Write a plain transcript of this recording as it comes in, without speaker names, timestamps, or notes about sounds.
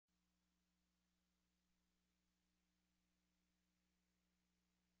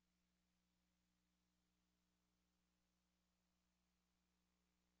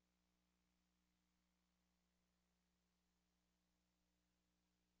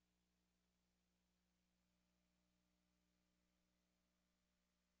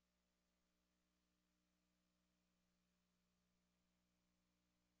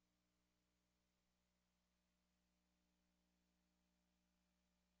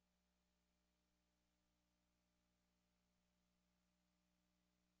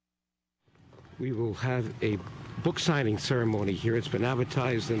we will have a book signing ceremony here. It's been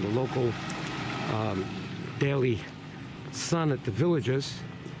advertised in the local Daily Sun at the Villages,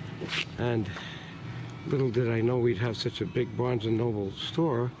 and little did I know we'd have such a big Barnes & Noble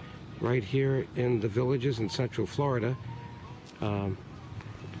store right here in the Villages in Central Florida.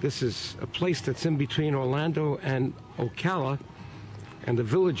 This is a place that's in between Orlando and Ocala, and the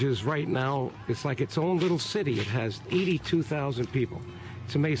Villages right now, it's like its own little city. It has 82,000 people.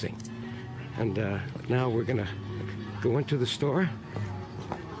 It's amazing. And now we're gonna go into the store.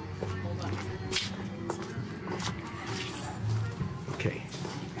 Okay.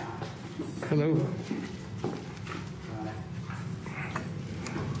 Hello.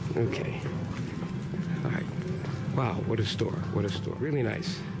 Okay. All right. Wow, what a store. What a store. Really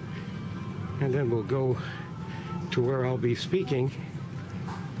nice. And then we'll go to where I'll be speaking.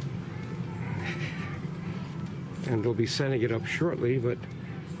 And they'll be setting it up shortly, but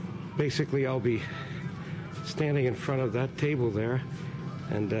basically I'll be standing in front of that table there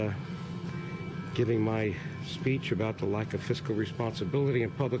and giving my speech about the lack of fiscal responsibility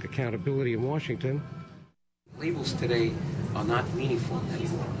and public accountability in Washington. Labels today are not meaningful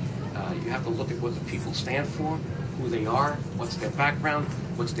anymore. You have to look at what the people stand for, who they are, what's their background,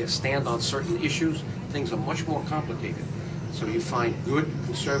 what's their stand on certain issues. Things are much more complicated. So you find good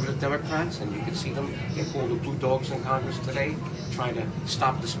conservative Democrats, and you can see them, they call the blue dogs in Congress today, trying to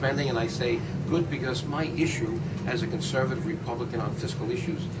stop the spending, and I say good because my issue as a conservative Republican on fiscal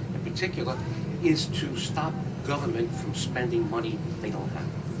issues in particular is to stop government from spending money they don't have.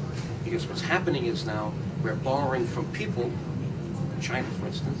 Because what's happening is now we're borrowing from people, China for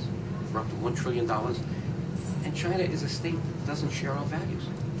instance, we're up to $1 trillion, and China is a state that doesn't share our values.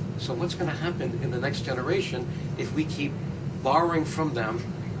 So what's going to happen in the next generation if we keep borrowing from them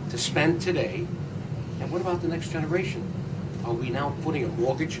to spend today? And what about the next generation? Are we now putting a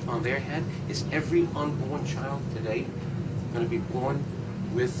mortgage on their head? Is every unborn child today going to be born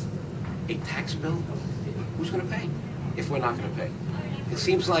with a tax bill? Who's going to pay if we're not going to pay? It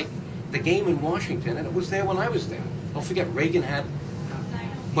seems like the game in Washington, and it was there when I was there. Don't forget, Reagan had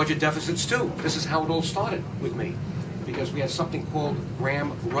budget deficits too. This is how it all started with me, because we had something called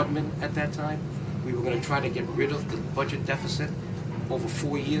Graham-Rudman at that time. We were going to try to get rid of the budget deficit over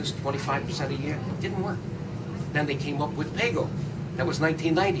 4 years, 25% a year. It didn't work. Then they came up with PAYGO. That was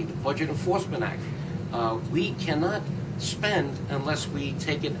 1990, the Budget Enforcement Act. We cannot spend unless we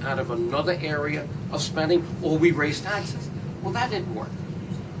take it out of another area of spending or we raise taxes. Well, that didn't work.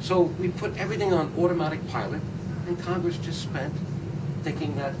 So we put everything on automatic pilot, and Congress just spent,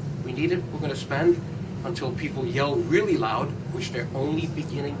 thinking that we need it, we're going to spend until people yell really loud, which they're only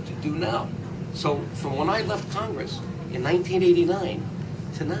beginning to do now. So from when I left Congress in 1989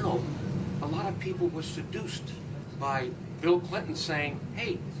 to now, a lot of people were seduced by Bill Clinton saying,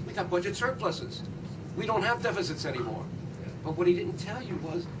 hey, we got budget surpluses. We don't have deficits anymore. But what he didn't tell you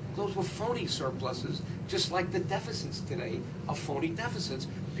was those were phony surpluses, just like the deficits today are phony deficits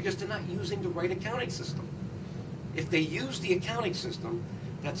because they're not using the right accounting system. If they use the accounting system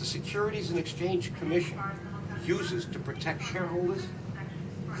that the Securities and Exchange Commission uses to protect shareholders,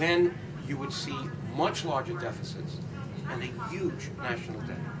 then you would see much larger deficits and a huge national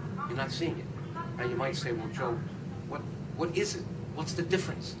debt. You're not seeing it. Now you might say, well, Joe, what is it? What's the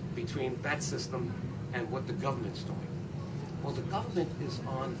difference between that system and what the government's doing? Well, the government is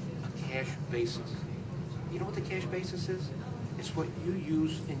on a cash basis. You know what the cash basis is? It's what you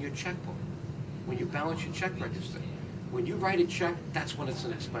use in your checkbook when you balance your check register. When you write a check, that's when it's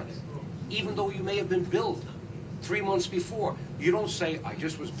an expense. Even though you may have been billed 3 months before, you don't say, I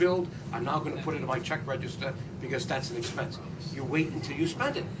just was billed, I'm now going to put it in my check register because that's an expense. You wait until you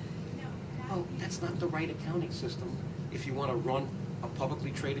spend it. Well, that's not the right accounting system if you want to run a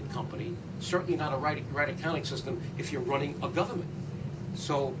publicly traded company. Certainly not a right accounting system if you're running a government.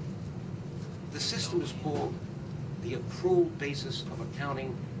 So the system is called the accrual basis of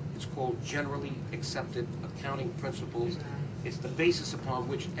accounting. It's called generally accepted accounting principles. It's the basis upon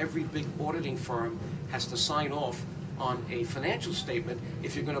which every big auditing firm has to sign off on a financial statement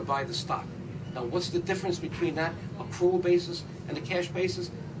if you're going to buy the stock. Now, what's the difference between that accrual basis and the cash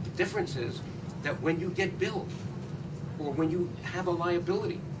basis? The difference is that when you get billed, or when you have a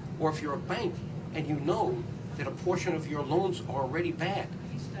liability, or if you're a bank and you know that a portion of your loans are already bad,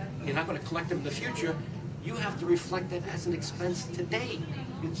 you're not going to collect them in the future, you have to reflect that as an expense today.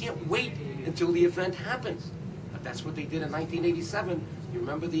 You can't wait until the event happens. But that's what they did in 1987. You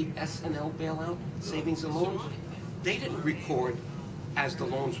remember the S&L bailout, savings and loans? They didn't record as the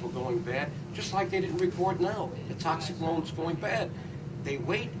loans were going bad, just like they didn't record now, the toxic loans going bad. They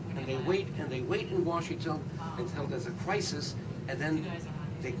wait and they wait and they wait in Washington until there's a crisis, and then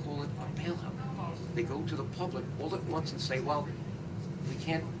they call it a bailout. they go to the public all at once and say, well, we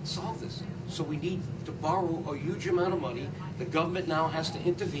can't solve this. So we need to borrow a huge amount of money. The government now has to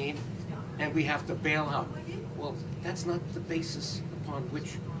intervene, and we have to bail out. Well, that's not the basis upon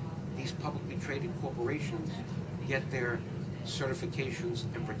which these publicly traded corporations get their certifications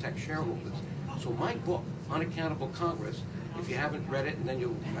and protect shareholders. So my book, Unaccountable Congress, if you haven't read it, and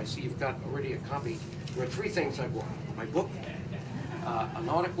then I see you've got already a copy, there are 3 things I bought. My book, an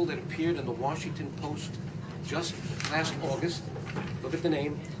article that appeared in the Washington Post just last August. Look at the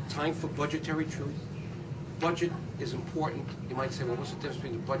name, Time for Budgetary Truth. Budget is important. You might say, well, what's the difference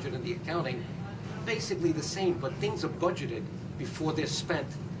between the budget and the accounting? Basically the same, but things are budgeted before they're spent,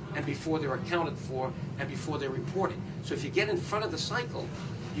 and before they're accounted for, and before they're reported. So if you get in front of the cycle,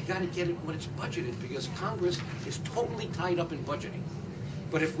 you got to get it when it's budgeted, because Congress is totally tied up in budgeting.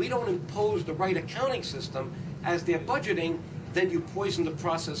 But if we don't impose the right accounting system as they're budgeting, then you poison the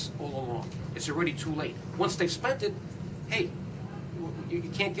process all along. It's already too late. Once they've spent it, hey, you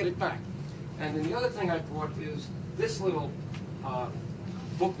can't get it back. And then the other thing I brought is this little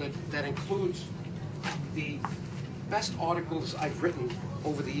booklet that includes the best articles I've written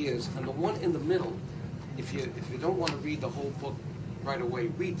over the years. And the one in the middle, if you don't want to read the whole book right away,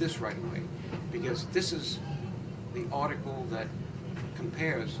 read this right away, because this is the article that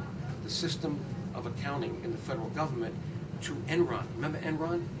compares the system of accounting in the federal government to Enron. Remember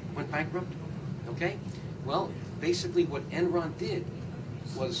Enron went bankrupt? Okay? Well, basically what Enron did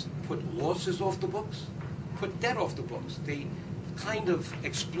was put losses off the books, put debt off the books. They kind of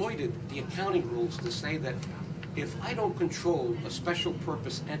exploited the accounting rules to say that if I don't control a special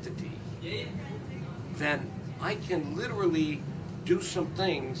purpose entity, then I can literally do some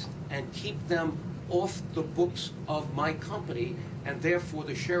things and keep them off the books of my company, and therefore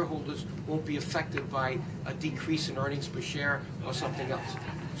the shareholders won't be affected by a decrease in earnings per share or something else.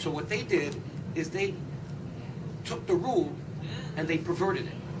 So what they did is they took the rule and they perverted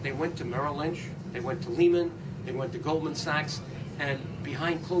it. They went to Merrill Lynch, they went to Lehman, they went to Goldman Sachs, and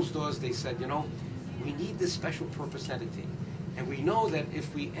behind closed doors they said, you know, we need this special purpose entity. And we know that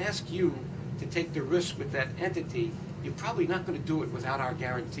if we ask you to take the risk with that entity, you're probably not going to do it without our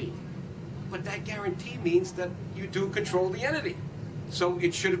guarantee. But that guarantee means that you do control the entity. So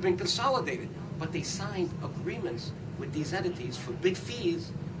it should have been consolidated. But they signed agreements with these entities for big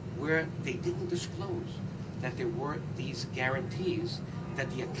fees where they didn't disclose that there were these guarantees, that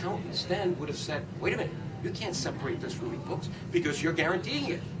the accountants then would have said, wait a minute, you can't separate this from your books because you're guaranteeing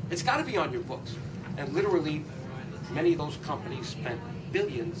it. It's got to be on your books. And literally, many of those companies spent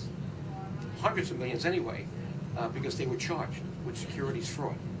billions, hundreds of millions anyway, because they were charged with securities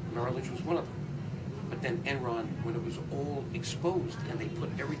fraud. Merrill Lynch was one of them. But then Enron, when it was all exposed and they put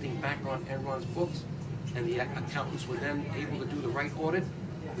everything back on Enron's books, and the accountants were then able to do the right audit,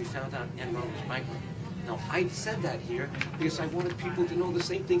 we found out Enron was bankrupt. Now, I said that here because I wanted people to know the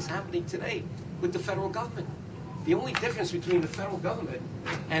same thing's happening today with the federal government. The only difference between the federal government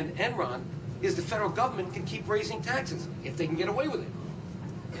and Enron is the federal government can keep raising taxes if they can get away with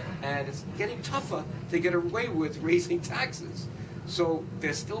it. And it's getting tougher to get away with raising taxes. So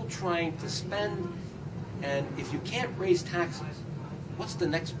they're still trying to spend, and if you can't raise taxes, what's the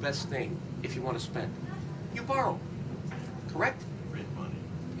next best thing if you want to spend? You borrow, correct? Print money.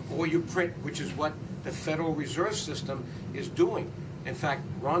 Or you print, which is what the Federal Reserve System is doing. In fact,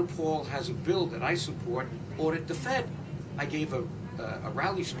 Ron Paul has a bill that I support, audit the Fed. I gave a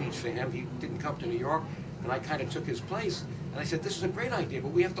rally speech for him. He didn't come to New York, and I kind of took his place. And I said, this is a great idea,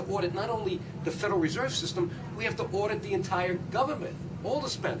 but we have to audit not only the Federal Reserve System, we have to audit the entire government, all the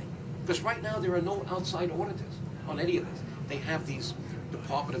spending. Because right now there are no outside auditors on any of this. They have these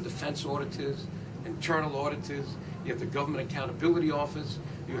Department of Defense auditors, internal auditors, you have the Government Accountability Office,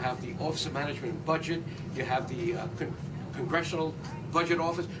 you have the Office of Management and Budget, you have the Congressional Budget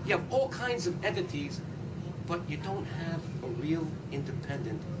Office, you have all kinds of entities, but you don't have a real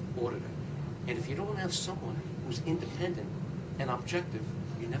independent auditor. And if you don't have someone who's independent and objective,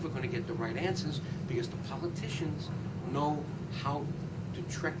 you're never going to get the right answers, because the politicians know how to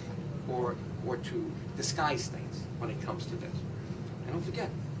trick or to disguise things when it comes to this. And don't forget,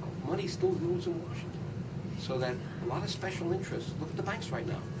 money still rules in Washington. So that a lot of special interests, look at the banks right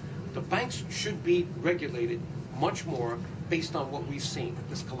now. The banks should be regulated much more based on what we've seen,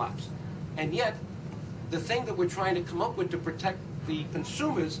 this collapse. And yet, the thing that we're trying to come up with to protect the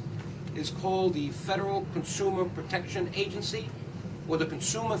consumers is called the Federal Consumer Protection Agency, or the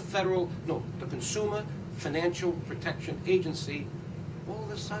Consumer Financial Protection Agency. All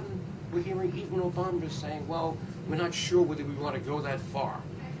of a sudden, we're hearing even Obama saying, well, we're not sure whether we want to go that far.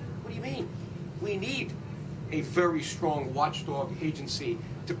 What do you mean? We need a very strong watchdog agency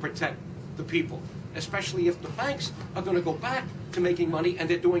to protect the people, especially if the banks are going to go back to making money, and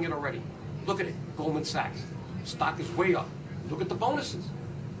they're doing it already. Look at it, Goldman Sachs. Stock is way up. Look at the bonuses.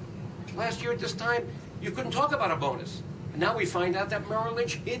 Last year at this time, you couldn't talk about a bonus. And now we find out that Merrill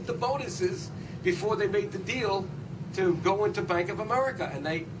Lynch hid the bonuses before they made the deal to go into Bank of America. And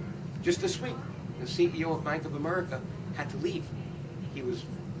they, just this week, the CEO of Bank of America had to leave. He was,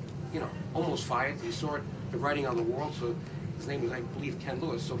 almost fired. He saw the writing on the wall, so his name was, I believe, Ken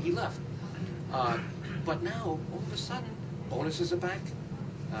Lewis, so he left. But now, all of a sudden, bonuses are back.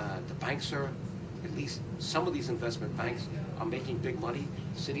 The banks are, at least some of these investment banks, are making big money.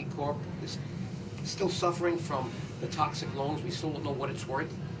 Citicorp is still suffering from the toxic loans. We still don't know what it's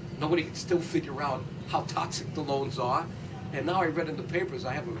worth. Nobody can still figure out how toxic the loans are. And now I read in the papers,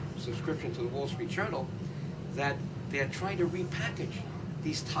 I have a subscription to the Wall Street Journal, that they're trying to repackage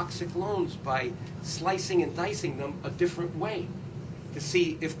these toxic loans by slicing and dicing them a different way to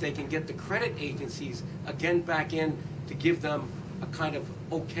see if they can get the credit agencies again back in to give them a kind of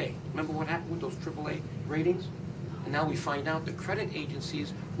okay. Remember what happened with those AAA ratings? And now we find out the credit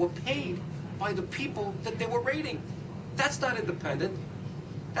agencies were paid by the people that they were rating. That's not independent.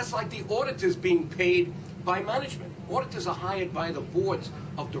 That's like the auditors being paid by management. Auditors are hired by the boards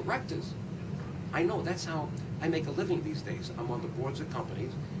of directors. I know, that's how I make a living these days. I'm on the boards of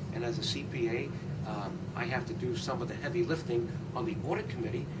companies, and as a CPA, I have to do some of the heavy lifting on the audit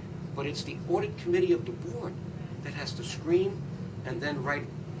committee, but it's the audit committee of the board that has to screen and then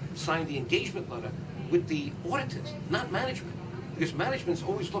sign the engagement letter with the auditors, not management. Because management's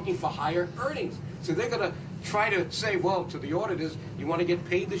always looking for higher earnings. So they're going to try to say, well, to the auditors, you want to get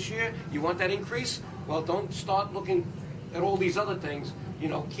paid this year? You want that increase? Well, don't start looking at all these other things.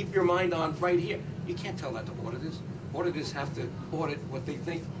 Keep your mind on right here. You can't tell that to auditors. Auditors have to audit what they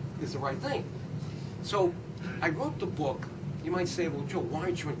think is the right thing. So I wrote the book. You might say, well, Joe, why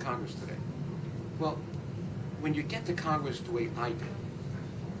aren't you in Congress today? Well, when you get to Congress the way I did,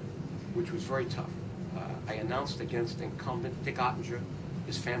 which was very tough, I announced against incumbent Dick Ottinger.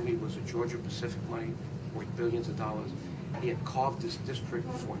 His family was a Georgia Pacific money, worth billions of dollars. He had carved this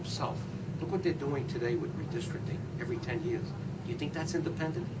district for himself. Look what they're doing today with redistricting every 10 years. Do you think that's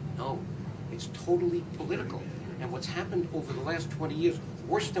independent? No. It's totally political. And what's happened over the last 20 years,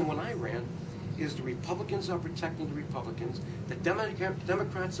 worse than when I ran, is the Republicans are protecting the Republicans, the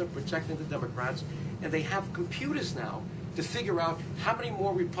Democrats are protecting the Democrats, and they have computers now to figure out how many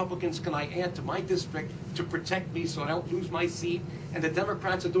more Republicans can I add to my district to protect me so I don't lose my seat. And the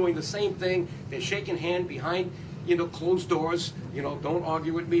Democrats are doing the same thing. They're shaking hands behind, closed doors. Don't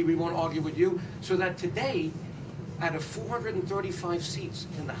argue with me, we won't argue with you. So that today, out of 435 seats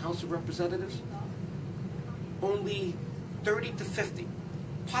in the House of Representatives, only 30 to 50,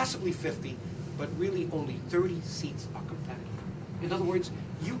 possibly 50, but really only 30 seats are competitive. In other words,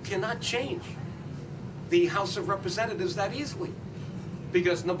 you cannot change the House of Representatives that easily.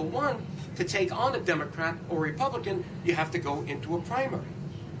 Because number one, to take on a Democrat or Republican, you have to go into a primary.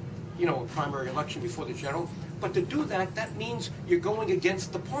 A primary election before the general. But to do that, that means you're going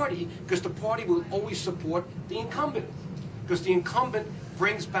against the party, because the party will always support the incumbent. Because the incumbent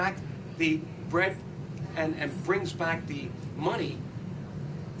brings back the bread and brings back the money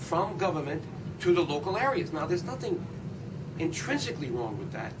from government to the local areas. Now, there's nothing intrinsically wrong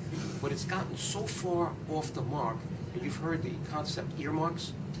with that, but it's gotten so far off the mark, and you've heard the concept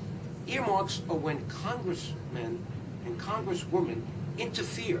earmarks. Earmarks are when congressmen and congresswomen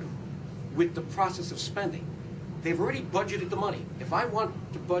interfere with the process of spending. They've already budgeted the money. If I want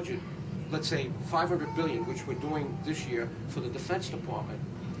to budget, let's say, $500 billion, which we're doing this year for the Defense Department,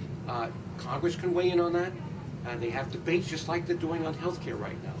 Congress can weigh in on that, and they have debates just like they're doing on healthcare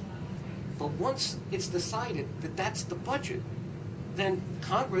right now. But once it's decided that that's the budget, then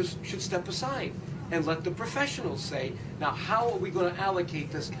Congress should step aside and let the professionals say, now how are we going to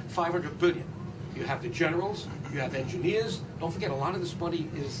allocate this $500 billion? You have the generals, you have engineers. Don't forget, a lot of this money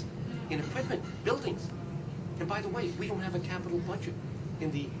is in equipment, buildings. And by the way, we don't have a capital budget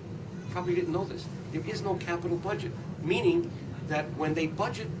probably didn't know this, there is no capital budget, meaning that when they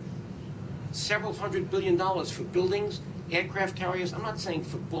budget several $100 billion for buildings, aircraft carriers, I'm not saying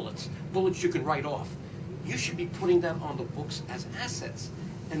for bullets. Bullets you can write off. You should be putting that on the books as assets.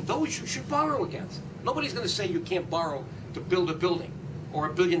 And those you should borrow against. Nobody's going to say you can't borrow to build a building or a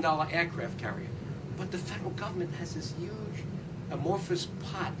 $1 billion aircraft carrier. But the federal government has this huge amorphous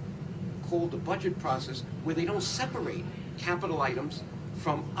pot called the budget process where they don't separate capital items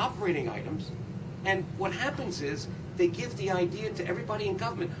from operating items. And what happens is they give the idea to everybody in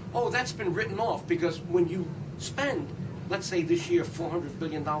government, oh, that's been written off, because when you spend, let's say this year, $400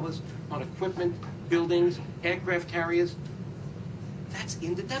 billion on equipment, buildings, aircraft carriers, that's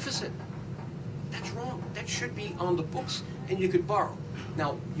in the deficit. That's wrong. That should be on the books, and you could borrow.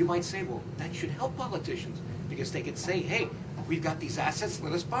 Now, you might say, well, that should help politicians, because they could say, hey, we've got these assets,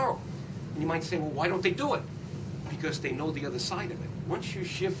 let us borrow. And you might say, well, why don't they do it? Because they know the other side of it. Once you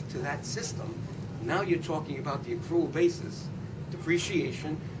shift to that system, now you're talking about the accrual basis,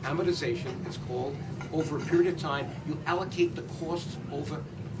 depreciation, amortization, it's called, over a period of time. You allocate the costs over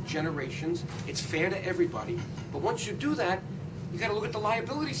generations. It's fair to everybody. But once you do that, you got to look at the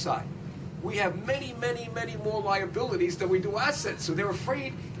liability side. We have many, many, many more liabilities than we do assets. So they're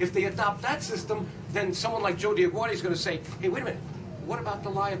afraid if they adopt that system, then someone like Joe DioGuardi is going to say, hey, wait a minute, what about the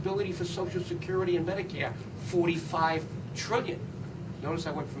liability for Social Security and Medicare? $45 trillion. Notice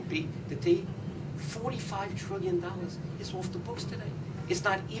I went from B to T. $45 trillion is off the books today. It's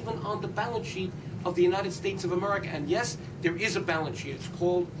not even on the balance sheet of the United States of America. And yes, there is a balance sheet. It's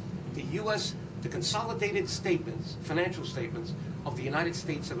called the the Consolidated Statements, Financial Statements of the United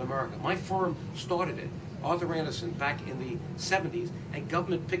States of America. My firm started it, Arthur Anderson, back in the 70s, and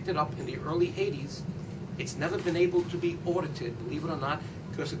government picked it up in the early 80s. It's never been able to be audited, believe it or not,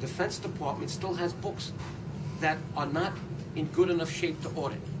 because the Defense Department still has books that are not in good enough shape to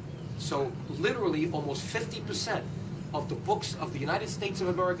audit. So literally almost 50% of the books of the United States of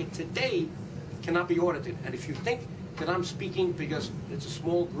America today cannot be audited. And if you think that I'm speaking because it's a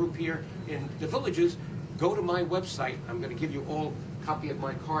small group here in the Villages, go to my website. I'm going to give you all a copy of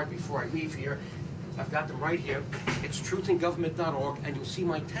my card before I leave here. I've got them right here. It's truthingovernment.org, and you'll see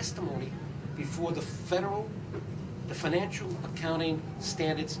my testimony before the Financial Accounting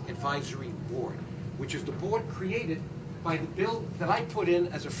Standards Advisory Board, which is the board created by the bill that I put in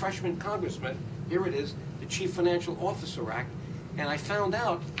as a freshman congressman. Here it is, the Chief Financial Officer Act. And I found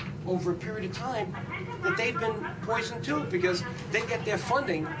out over a period of time that they've been poisoned too, because they get their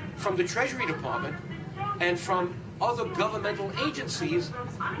funding from the Treasury Department and from other governmental agencies,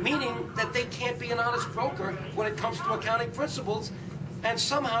 meaning that they can't be an honest broker when it comes to accounting principles. And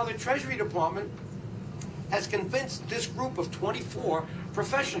somehow the Treasury Department has convinced this group of 24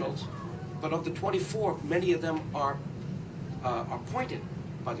 professionals, but of the 24, many of them are appointed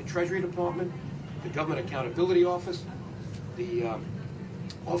by the Treasury Department, the Government Accountability Office, the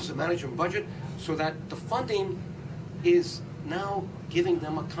Office of Management and Budget, so that the funding is now giving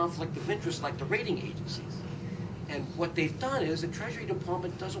them a conflict of interest like the rating agencies. And what they've done is the Treasury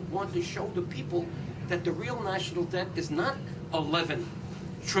Department doesn't want to show the people that the real national debt is not $11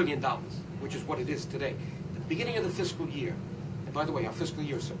 trillion, which is what it is today. The beginning of the fiscal year, and by the way, our fiscal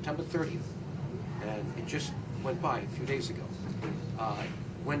year is September 30th, and it just went by a few days ago.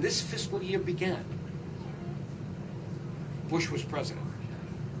 When this fiscal year began, Bush was president.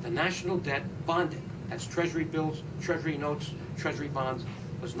 The national debt bonded, that's Treasury bills, Treasury notes, Treasury bonds,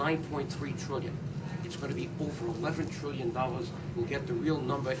 was $9.3 trillion. It's going to be over $11 trillion. We'll get the real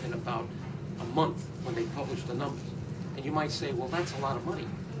number in about a month when they publish the numbers. And you might say, well, that's a lot of money.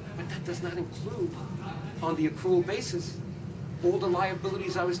 But that does not include, on the accrual basis, all the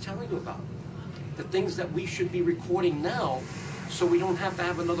liabilities I was telling you about. The things that we should be recording now so we don't have to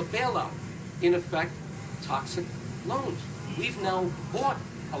have another bailout. In effect, toxic loans. We've now bought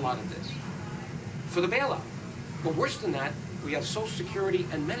a lot of this for the bailout. But worse than that, we have Social Security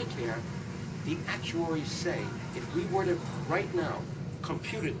and Medicare. The actuaries say if we were to, right now,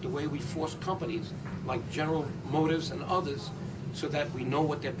 compute it the way we force companies like General Motors and others so that we know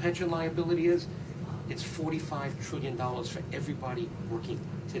what their pension liability is, it's $45 trillion for everybody working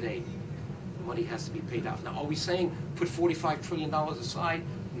today. Money has to be paid out. Now, are we saying put $45 trillion aside?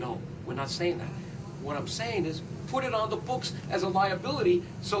 No, we're not saying that. What I'm saying is put it on the books as a liability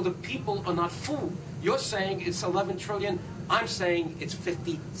so the people are not fooled. You're saying it's 11 trillion. I'm saying it's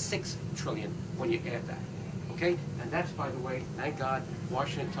 56 trillion when you add that. Okay? And that's, by the way, thank God,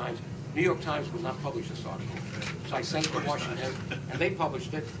 Washington Times. New York Times would not publish this article. So I sent it to Washington, and they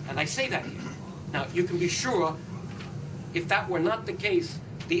published it, and I say that here. Now, you can be sure, if that were not the case,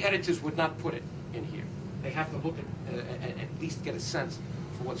 the editors would not put it in here. They have to look at least get a sense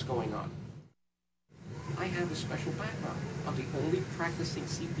for what's going on. I have a special background. I'm the only practicing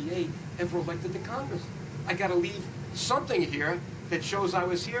CPA ever elected to Congress. I got to leave something here that shows I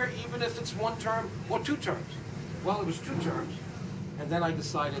was here, even if it's one term or 2 terms. Well, it was 2 terms, and then I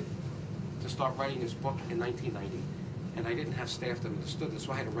decided to start writing this book in 1990, and I didn't have staff that understood this,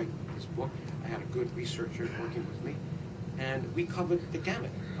 so I had to write this book. I had a good researcher working with me, and we covered the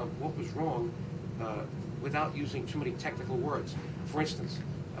gamut of what was wrong without using too many technical words. For instance,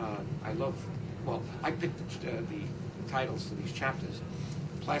 I picked the titles to these chapters.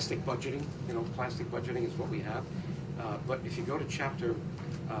 Plastic budgeting, plastic budgeting is what we have. But if you go to chapter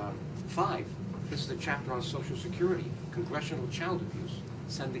 5, this is the chapter on Social Security, congressional child abuse.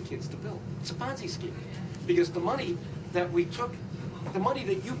 send the kids to build. It's a Ponzi scheme. Because the money that we took, the money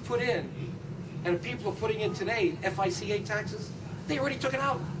that you put in, and people are putting in today, FICA taxes, they already took it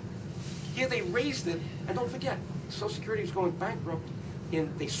out. Here they raised it, and don't forget, Social Security was going bankrupt,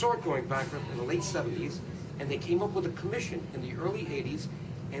 they saw it going bankrupt in the late 70s, and they came up with a commission in the early 80s,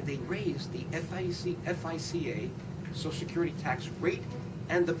 and they raised the FICA, Social Security tax rate,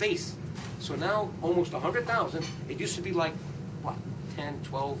 and the base. So now, almost 100,000, it used to be like, what, 10,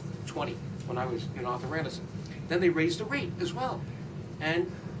 12, 20, when I was in Arthur Anderson. Then they raised the rate as well.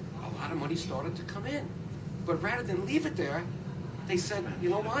 And a lot of money started to come in. But rather than leave it there, they said, you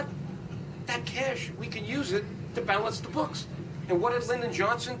know what? That cash, we can use it to balance the books. And what did Lyndon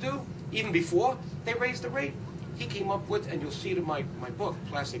Johnson do? Even before they raised the rate, he came up with, and you'll see it in my book,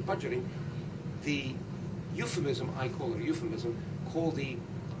 Plastic Budgeting, the euphemism, I call it a euphemism, called the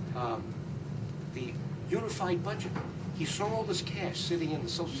unified budget. He saw all this cash sitting in the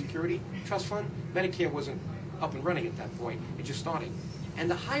Social Security Trust Fund. Medicare wasn't up and running at that point. It just started. And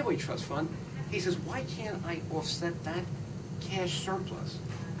the Highway Trust Fund, he says, why can't I offset that cash surplus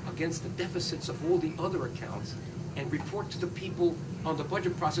against the deficits of all the other accounts and report to the people on the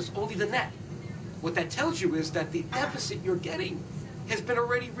budget process only the net? What that tells you is that the deficit you're getting has been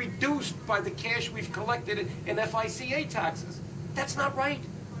already reduced by the cash we've collected in FICA taxes. That's not right.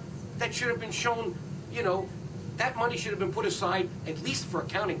 That should have been shown, you know, that money should have been put aside at least for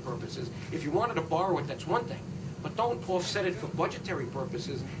accounting purposes. If you wanted to borrow it, that's one thing. But don't offset it for budgetary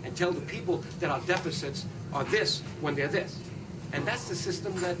purposes and tell the people that our deficits are this when they're this. And that's the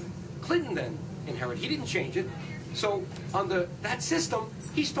system that Clinton then inherited. He didn't change it. So under that system,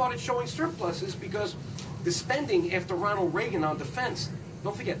 he started showing surpluses because the spending after Ronald Reagan on defense,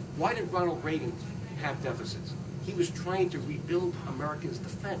 don't forget, why did Ronald Reagan have deficits? He was trying to rebuild America's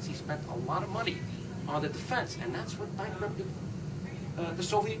defense. He spent a lot of money on the defense, and that's what bankrupted the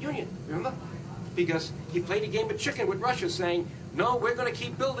Soviet Union, remember? Because he played a game of chicken with Russia saying, no, we're going to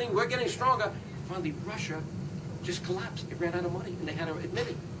keep building, we're getting stronger. Finally, Russia just collapsed. It ran out of money, and they had to admit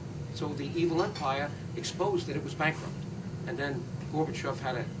it. So the evil empire exposed that it was bankrupt. And then Gorbachev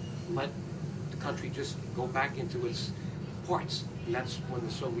had to let the country just go back into its parts. And that's when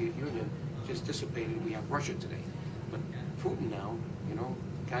the Soviet Union just dissipated. We have Russia today. But Putin now, you know,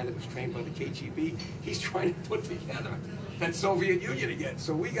 guy that was trained by the KGB, he's trying to put together that Soviet Union again.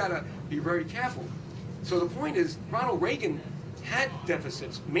 So we got to be very careful. So the point is, Ronald Reagan had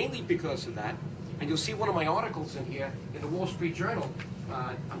deficits mainly because of that. And you'll see one of my articles in here in the Wall Street Journal.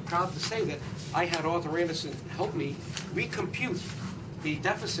 I'm proud to say that I had Arthur Anderson help me recompute the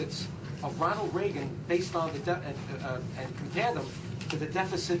deficits of Ronald Reagan based on the and compare them to the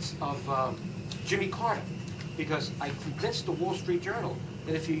deficits of Jimmy Carter. Because I convinced the Wall Street Journal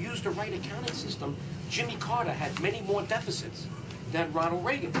that if you use the right accounting system, Jimmy Carter had many more deficits than Ronald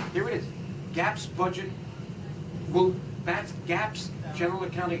Reagan. Here it is. GAAP's budget will, that's GAAP's General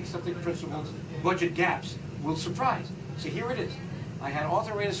Accounting Accepted Principles, budget gaps will surprise. So here it is. I had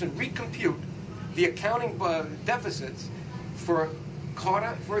Arthur Anderson recompute the accounting deficits for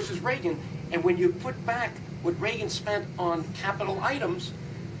Carter versus Reagan, and when you put back what Reagan spent on capital items,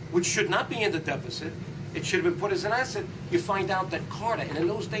 which should not be in the deficit, it should have been put as an asset, you find out that Carter, and in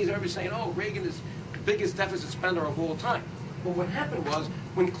those days everybody's saying, oh, Reagan is the biggest deficit spender of all time. But what happened was,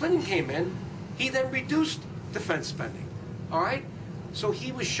 when Clinton came in, he then reduced defense spending, all right? So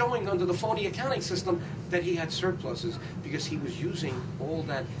he was showing under the phony accounting system that he had surpluses because he was using all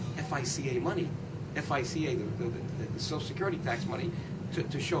that FICA money, FICA, the Social Security tax money,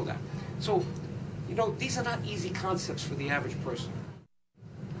 to show that. So, you know, these are not easy concepts for the average person.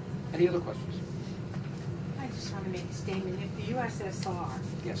 Any other questions? I just want to make a statement. If the USSR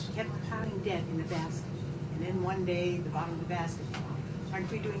kept piling debt in the basket, and then one day the bottom of the basket fell, aren't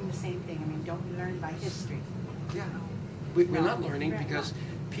we doing the same thing? I mean, don't we learn by history? Yeah. We're not learning because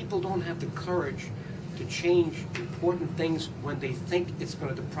people don't have the courage to change important things when they think it's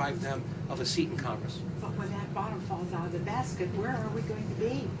going to deprive them of a seat in Congress. But when that bottom falls out of the basket, where are we going to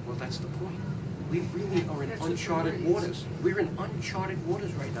be? Well, that's the point. We really are in uncharted waters. We're in uncharted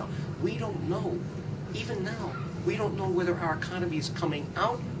waters right now. We don't know, even now, we don't know whether our economy is coming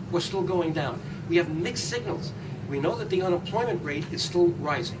out or still going down. We have mixed signals. We know that the unemployment rate is still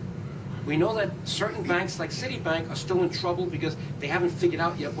rising. We know that certain banks like Citibank are still in trouble because they haven't figured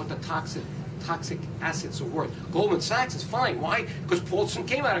out yet what the toxic assets are worth. Goldman Sachs is fine. Why? Because Paulson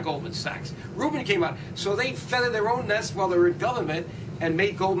came out of Goldman Sachs. Rubin came out. So they feathered their own nest while they were in government and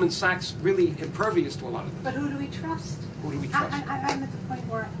made Goldman Sachs really impervious to a lot of things. But who do we trust? Who do we trust? I'm at the point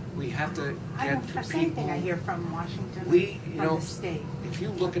where we have to I get don't trust the people. anything I hear from Washington, from the state. If you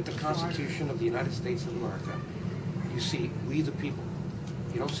look at the Constitution of the United States of America, you see we the people.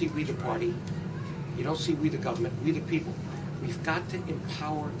 You don't see we the party. You don't see we the government, we the people. We've got to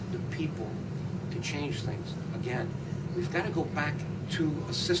empower the people to change things. Again, we've got to go back to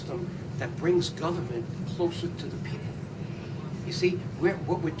a system that brings government closer to the people. You see,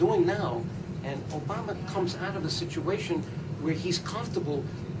 what we're doing now, and Obama comes out of a situation where he's comfortable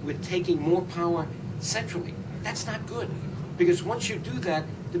with taking more power centrally. That's not good, because once you do that,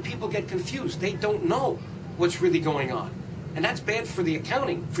 the people get confused. They don't know what's really going on. And that's bad for the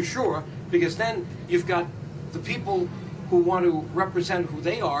accounting, for sure, because then you've got the people who want to represent who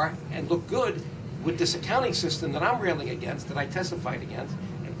they are and look good with this accounting system that I'm railing against, that I testified against.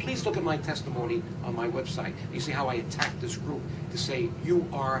 And please look at my testimony on my website. You see how I attacked this group to say, you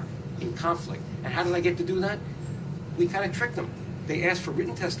are in conflict. And how did I get to do that? We kind of tricked them. They asked for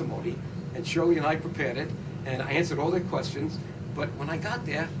written testimony, and Shirley and I prepared it, and I answered all their questions. But when I got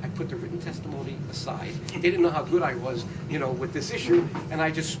there, I put the written testimony aside. They didn't know how good I was, with this issue, and I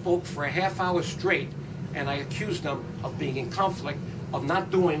just spoke for a half hour straight, and I accused them of being in conflict, of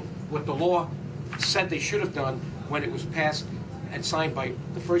not doing what the law said they should have done when it was passed and signed by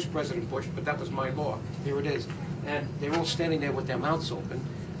the first President Bush, but that was my law. Here it is. And they're all standing there with their mouths open,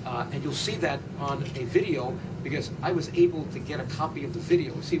 and you'll see that on a video, because I was able to get a copy of the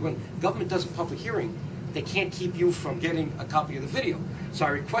video. See, when government does a public hearing, they can't keep you from getting a copy of the video. So I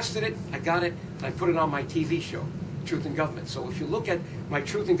requested it, I got it, and I put it on my TV show, Truth in Government. So if you look at my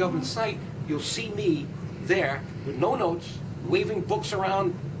Truth in Government site, you'll see me there with no notes, waving books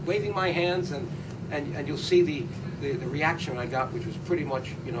around, waving my hands, and you'll see the reaction I got, which was pretty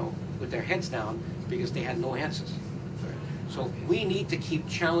much, with their heads down, because they had no answers. So we need to keep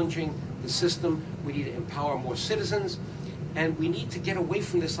challenging the system. We need to empower more citizens, and we need to get away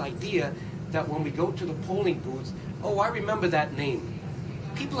from this idea that when we go to the polling booths, oh, I remember that name.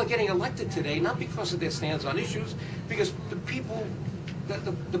 People are getting elected today, not because of their stands on issues, because the people,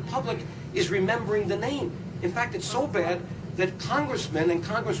 the public is remembering the name. In fact, it's so bad that congressmen and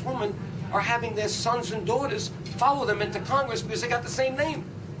congresswomen are having their sons and daughters follow them into Congress because they got the same name,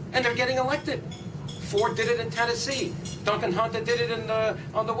 and they're getting elected. Ford did it in Tennessee. Duncan Hunter did it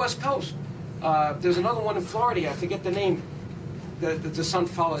on the West Coast. There's another one in Florida, I forget the name. The son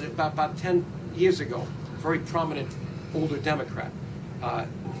followed it about 10 years ago. Very prominent older Democrat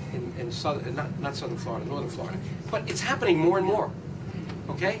in southern, not southern Florida, northern Florida. But it's happening more and more,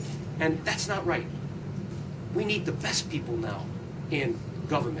 okay? And that's not right. We need the best people now in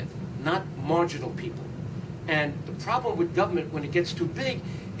government, not marginal people. And the problem with government when it gets too big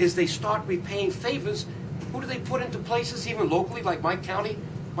is they start repaying favors. Who do they put into places, even locally, like my county?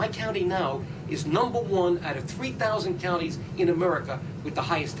 My county now is #1 out of 3,000 counties in America with the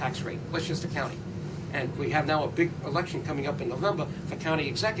highest tax rate, Westchester County. And we have now a big election coming up in November for county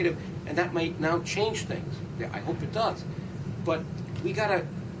executive, and that might now change things. I hope it does. But we got to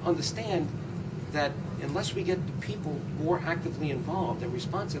understand that unless we get the people more actively involved and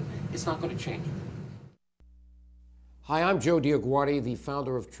responsive, it's not going to change. Hi, I'm Joe DioGuardi, the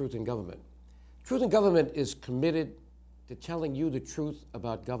founder of Truth in Government. Truth in Government is committed to telling you the truth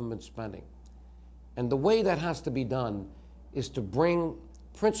about government spending. And the way that has to be done is to bring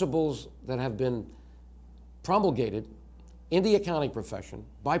principles that have been promulgated in the accounting profession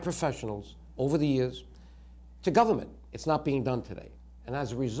by professionals over the years to government. It's not being done today. And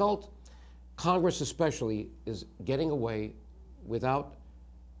as a result, Congress especially is getting away without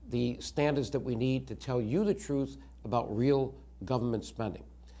the standards that we need to tell you the truth about real government spending.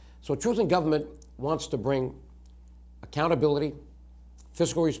 So Truth in Government wants to bring accountability,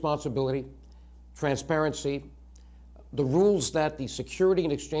 fiscal responsibility, transparency, the rules that the Security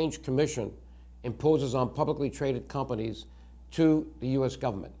and Exchange Commission imposes on publicly traded companies to the U.S.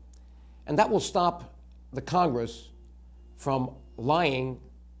 government. And that will stop the Congress from lying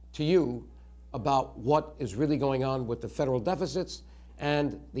to you about what is really going on with the federal deficits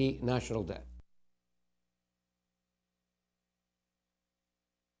and the national debt.